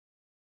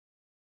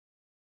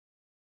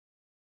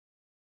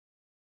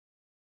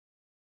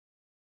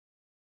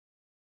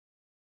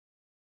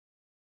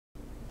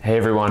Hey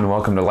everyone,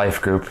 welcome to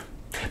Life Group.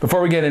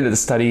 Before we get into the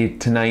study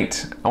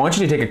tonight, I want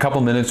you to take a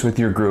couple minutes with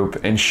your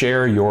group and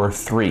share your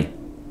three.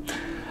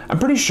 I'm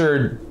pretty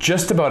sure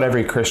just about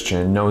every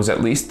Christian knows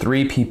at least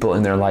three people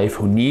in their life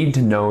who need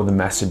to know the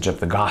message of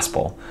the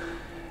gospel,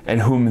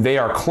 and whom they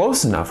are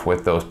close enough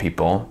with those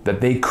people that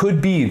they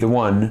could be the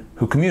one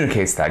who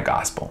communicates that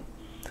gospel.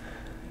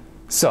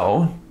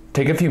 So,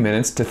 take a few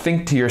minutes to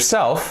think to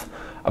yourself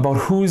about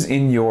who's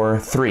in your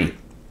three,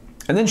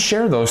 and then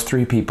share those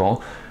three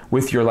people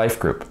with your life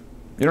group.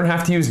 You don't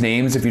have to use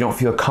names if you don't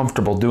feel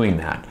comfortable doing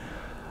that,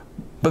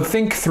 but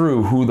think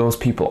through who those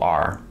people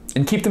are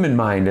and keep them in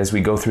mind as we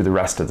go through the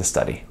rest of the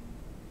study.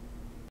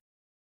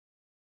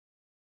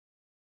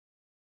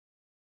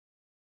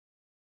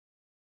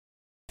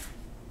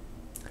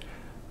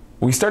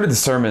 We started the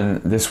sermon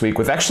this week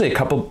with actually a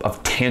couple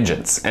of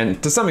tangents,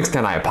 and to some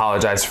extent I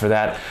apologize for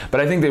that, but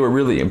I think they were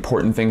really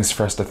important things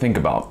for us to think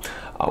about.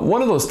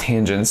 One of those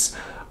tangents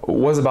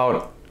was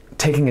about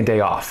taking a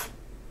day off.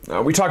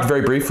 We talked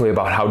very briefly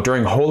about how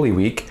during Holy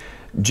Week,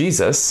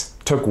 Jesus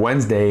took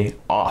Wednesday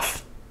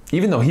off.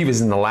 Even though he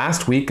was in the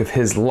last week of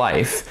his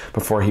life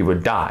before he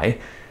would die,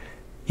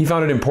 he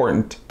found it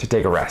important to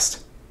take a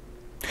rest.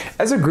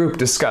 As a group,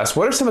 discuss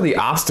what are some of the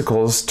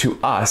obstacles to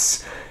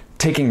us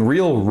taking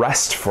real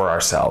rest for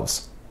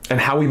ourselves,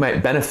 and how we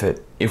might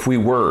benefit if we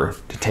were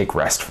to take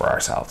rest for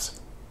ourselves.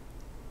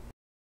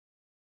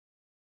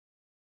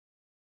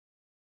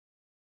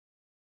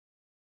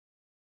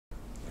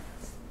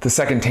 The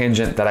second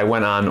tangent that I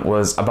went on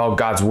was about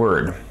God's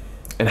Word,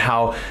 and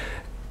how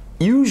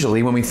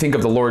usually when we think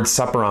of the Lord's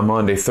Supper on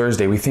Maundy,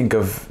 Thursday, we think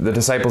of the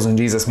disciples and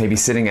Jesus maybe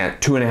sitting at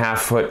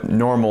 2.5-foot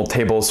normal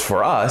tables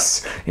for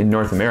us in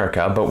North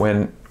America, but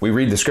when we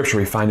read the scripture,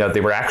 we find out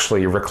they were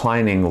actually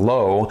reclining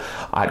low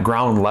at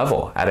ground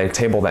level at a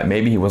table that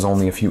maybe was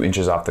only a few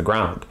inches off the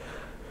ground.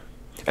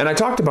 And I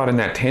talked about in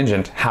that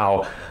tangent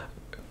how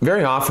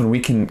very often we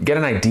can get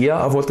an idea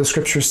of what the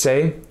scriptures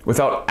say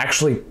without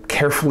actually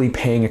carefully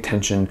paying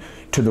attention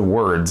to the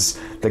words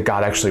that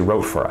God actually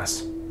wrote for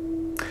us.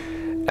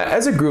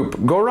 As a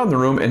group, go around the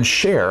room and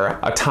share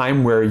a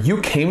time where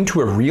you came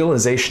to a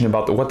realization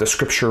about what the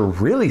scripture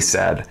really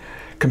said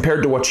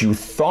compared to what you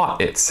thought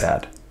it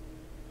said.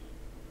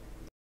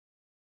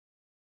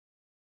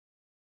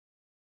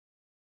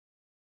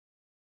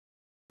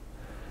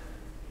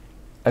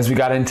 As we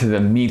got into the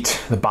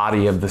meat, the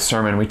body of the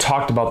sermon, we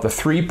talked about the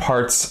three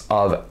parts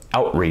of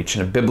outreach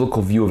and a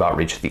biblical view of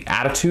outreach: the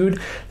attitude,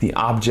 the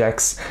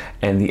objects,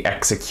 and the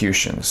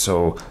execution.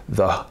 So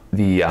the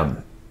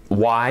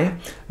why,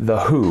 the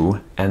who,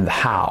 and the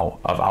how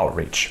of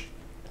outreach.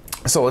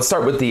 So let's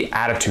start with the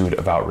attitude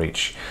of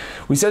outreach.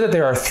 We said that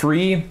there are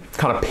three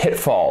kind of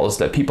pitfalls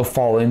that people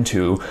fall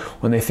into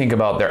when they think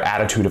about their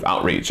attitude of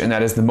outreach, and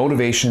that is the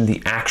motivation,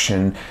 the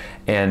action,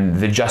 and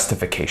the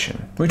justification.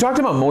 When we talked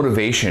about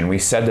motivation, we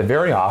said that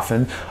very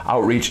often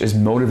outreach is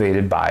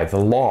motivated by the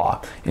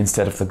law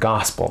instead of the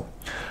gospel.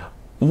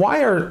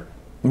 Why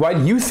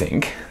do you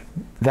think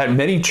that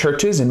many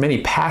churches and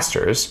many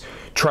pastors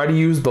try to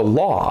use the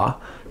law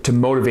to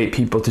motivate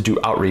people to do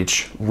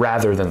outreach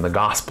rather than the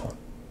gospel?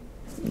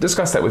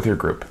 Discuss that with your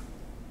group.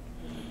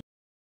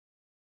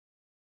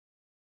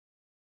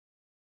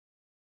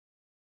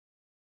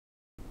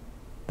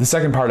 The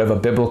second part of a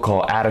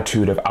biblical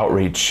attitude of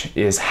outreach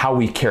is how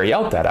we carry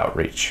out that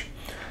outreach.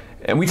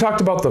 And we talked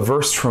about the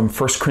verse from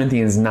 1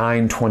 Corinthians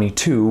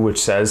 9:22,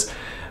 which says,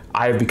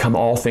 "I have become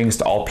all things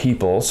to all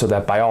people, so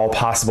that by all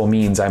possible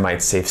means I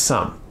might save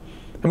some."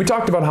 And we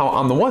talked about how,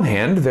 on the one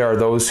hand, there are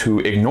those who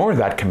ignore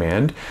that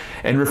command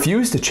and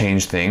refuse to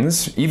change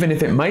things, even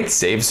if it might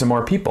save some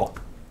more people.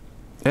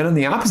 And on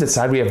the opposite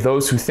side, we have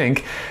those who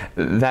think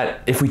that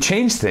if we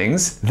change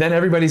things, then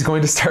everybody's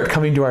going to start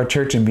coming to our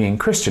church and being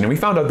Christian. And we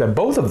found out that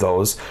both of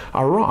those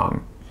are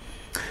wrong.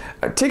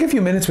 Take a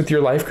few minutes with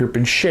your life group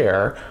and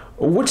share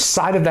which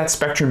side of that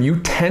spectrum you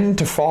tend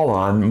to fall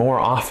on more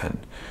often,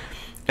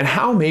 and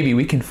how maybe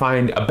we can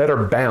find a better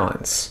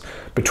balance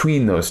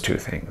between those two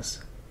things.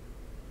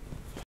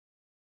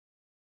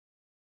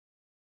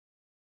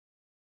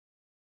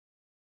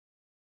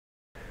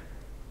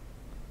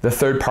 The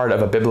third part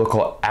of a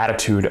biblical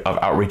attitude of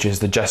outreach is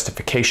the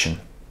justification.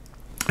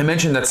 I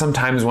mentioned that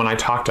sometimes when I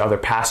talk to other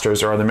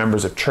pastors or other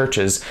members of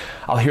churches,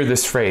 I'll hear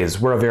this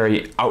phrase, "We're a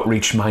very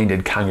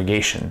outreach-minded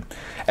congregation,"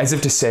 as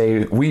if to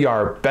say we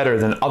are better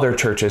than other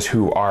churches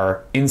who are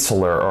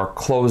insular or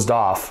closed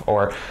off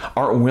or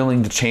aren't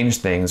willing to change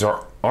things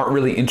or aren't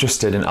really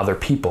interested in other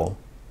people.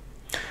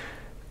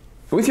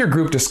 With your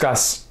group,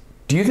 discuss,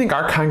 do you think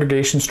our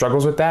congregation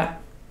struggles with that?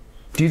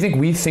 Do you think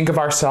we think of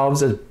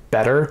ourselves as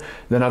better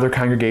than other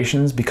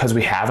congregations because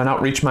we have an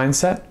outreach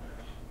mindset?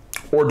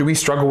 Or do we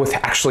struggle with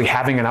actually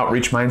having an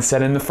outreach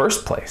mindset in the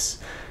first place?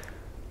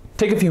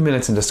 Take a few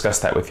minutes and discuss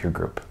that with your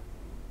group.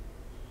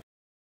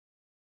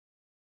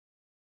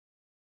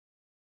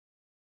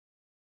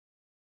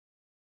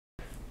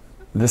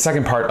 The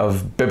second part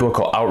of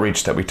biblical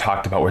outreach that we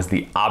talked about was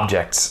the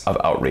objects of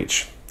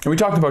outreach. And we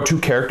talked about two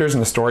characters in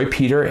the story,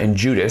 Peter and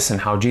Judas,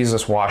 and how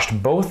Jesus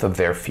washed both of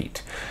their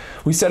feet.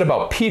 We said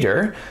about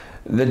Peter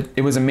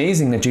It was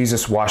amazing that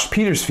Jesus washed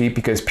Peter's feet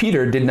because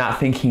Peter did not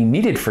think he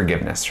needed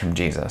forgiveness from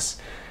Jesus.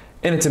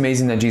 And it's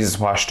amazing that Jesus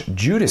washed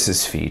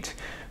Judas's feet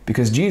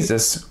because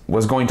Jesus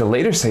was going to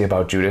later say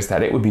about Judas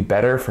that it would be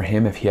better for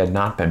him if he had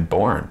not been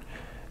born.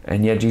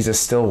 And yet Jesus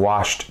still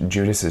washed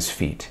Judas's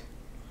feet.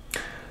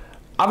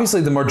 Obviously,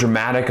 the more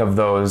dramatic of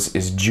those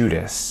is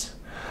Judas.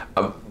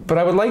 But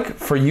I would like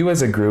for you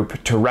as a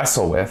group to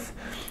wrestle with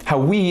how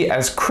we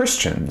as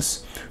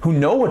Christians who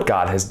know what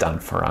God has done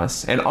for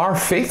us and are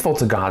faithful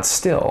to God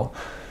still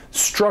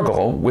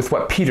struggle with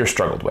what Peter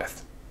struggled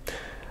with.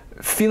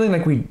 Feeling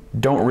like we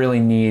don't really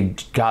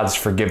need God's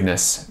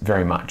forgiveness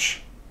very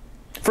much.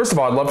 First of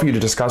all, I'd love for you to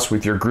discuss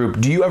with your group,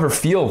 do you ever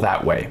feel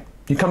that way?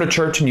 You come to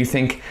church and you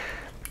think,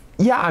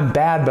 yeah, I'm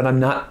bad, but I'm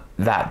not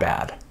that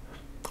bad.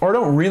 Or I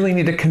don't really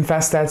need to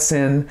confess that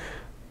sin.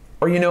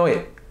 Or,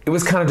 it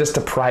was kind of just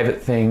a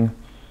private thing.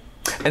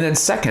 And then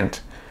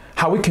second,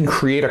 how we can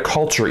create a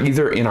culture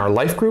either in our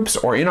life groups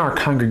or in our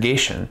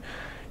congregation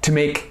to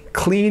make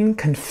clean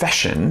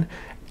confession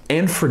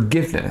and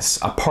forgiveness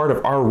a part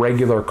of our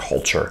regular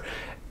culture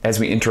as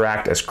we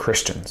interact as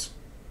Christians.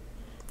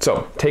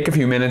 So take a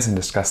few minutes and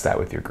discuss that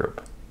with your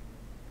group.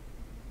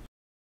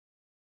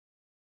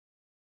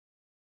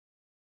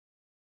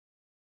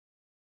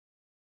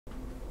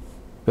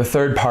 The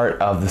third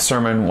part of the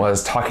sermon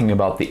was talking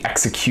about the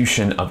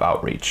execution of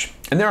outreach.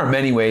 And there are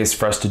many ways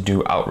for us to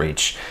do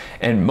outreach,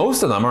 and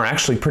most of them are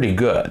actually pretty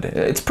good.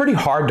 It's pretty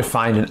hard to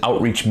find an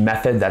outreach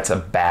method that's a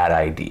bad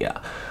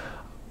idea.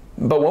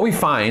 But what we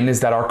find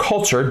is that our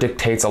culture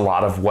dictates a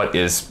lot of what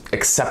is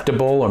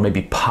acceptable or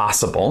maybe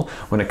possible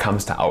when it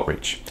comes to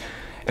outreach.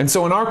 And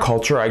so in our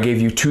culture, I gave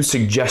you two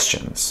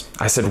suggestions.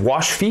 I said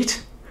wash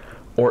feet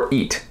or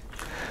eat.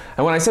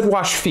 And when I said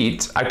wash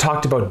feet, I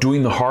talked about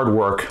doing the hard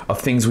work of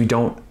things we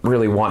don't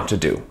really want to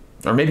do,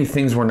 or maybe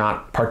things we're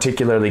not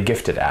particularly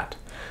gifted at.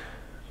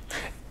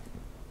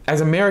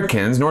 As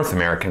Americans, North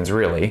Americans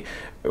really,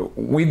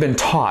 we've been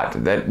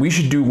taught that we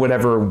should do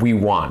whatever we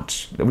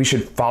want, that we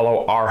should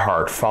follow our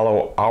heart,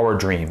 follow our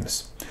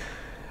dreams.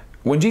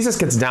 When Jesus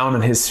gets down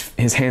on his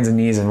hands and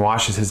knees and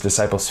washes his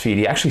disciples' feet,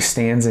 he actually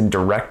stands in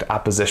direct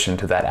opposition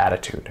to that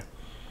attitude.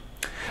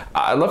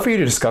 I'd love for you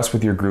to discuss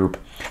with your group,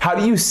 how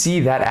do you see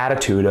that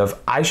attitude of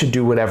I should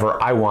do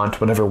whatever I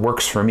want, whatever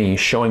works for me,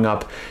 showing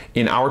up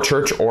in our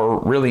church or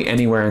really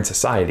anywhere in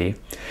society,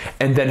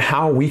 and then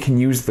how we can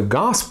use the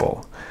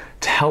gospel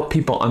to help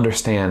people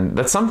understand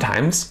that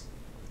sometimes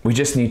we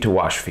just need to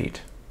wash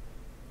feet.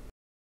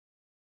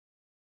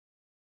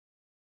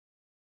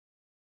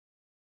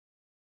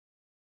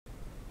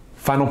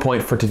 Final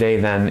point for today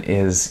then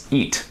is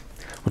eat,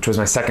 which was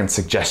my second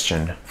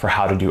suggestion for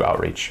how to do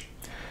outreach.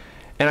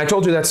 And I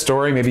told you that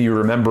story, maybe you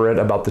remember it,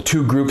 about the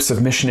two groups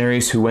of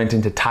missionaries who went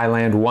into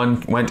Thailand.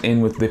 One went in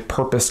with the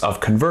purpose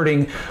of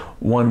converting,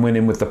 one went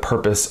in with the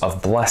purpose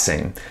of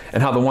blessing.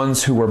 And how the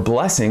ones who were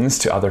blessings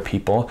to other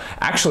people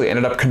actually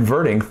ended up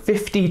converting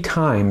 50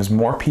 times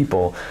more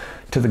people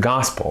to the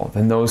gospel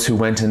than those who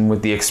went in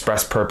with the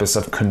express purpose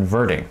of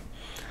converting.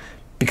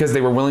 Because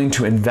they were willing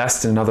to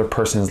invest in another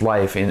person's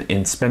life,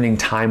 in spending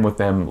time with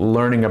them,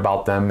 learning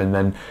about them, and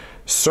then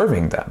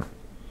serving them.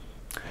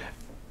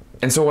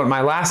 And so what my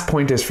last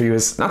point is for you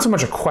is not so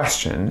much a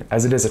question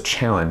as it is a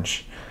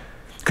challenge.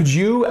 Could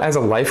you, as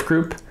a life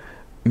group,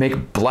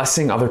 make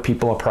blessing other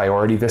people a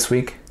priority this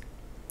week?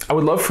 I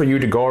would love for you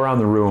to go around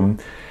the room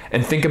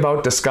and think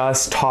about,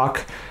 discuss,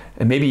 talk,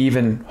 and maybe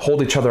even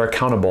hold each other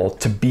accountable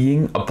to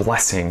being a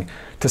blessing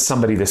to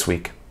somebody this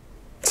week.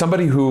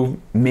 Somebody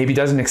who maybe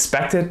doesn't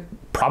expect it,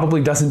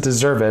 probably doesn't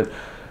deserve it,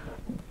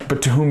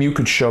 but to whom you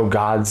could show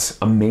God's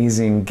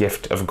amazing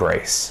gift of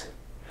grace.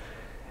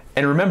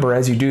 And remember,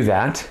 as you do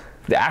that,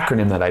 the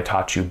acronym that I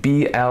taught you,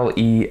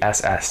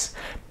 BLESS.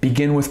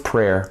 Begin with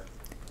prayer,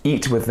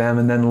 eat with them,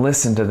 and then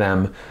listen to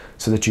them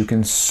so that you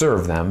can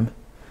serve them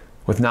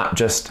with not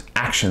just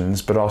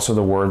actions, but also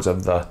the words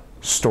of the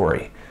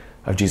story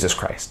of Jesus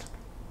Christ.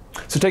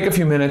 So take a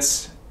few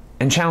minutes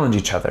and challenge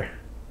each other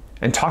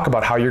and talk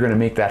about how you're going to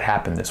make that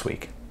happen this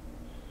week.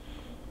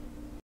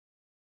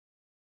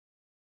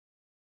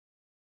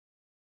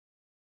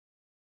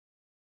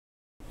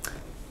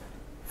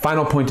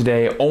 Final point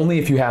today, only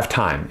if you have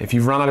time. If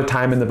you've run out of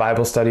time in the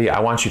Bible study, I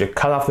want you to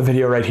cut off the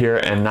video right here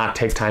and not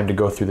take time to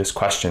go through this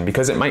question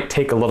because it might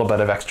take a little bit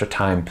of extra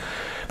time.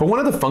 But one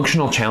of the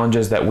functional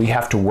challenges that we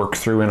have to work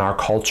through in our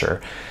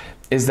culture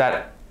is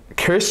that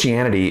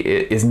Christianity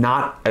is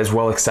not as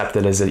well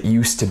accepted as it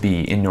used to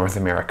be in North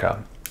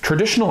America.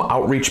 Traditional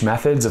outreach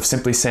methods of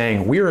simply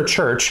saying, we're a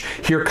church,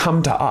 here,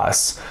 come to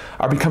us,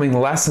 are becoming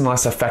less and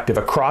less effective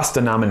across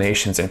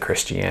denominations in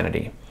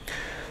Christianity.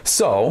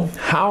 So,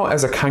 how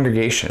as a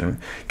congregation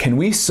can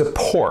we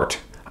support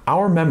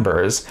our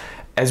members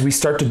as we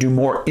start to do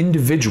more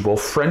individual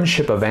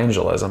friendship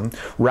evangelism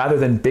rather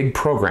than big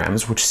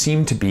programs which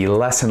seem to be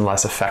less and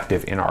less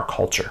effective in our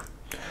culture?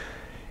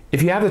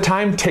 If you have the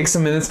time, take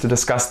some minutes to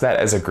discuss that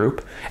as a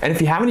group. And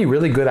if you have any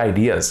really good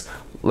ideas,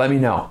 let me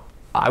know.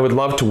 I would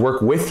love to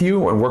work with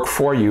you and work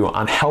for you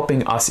on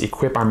helping us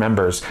equip our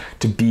members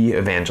to be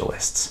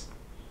evangelists.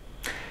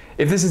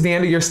 If this is the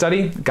end of your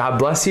study, God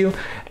bless you,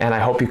 and I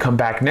hope you come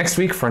back next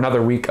week for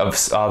another week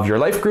of your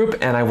life group,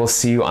 and I will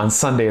see you on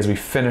Sunday as we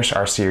finish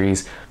our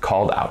series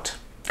called Out.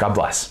 God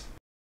bless.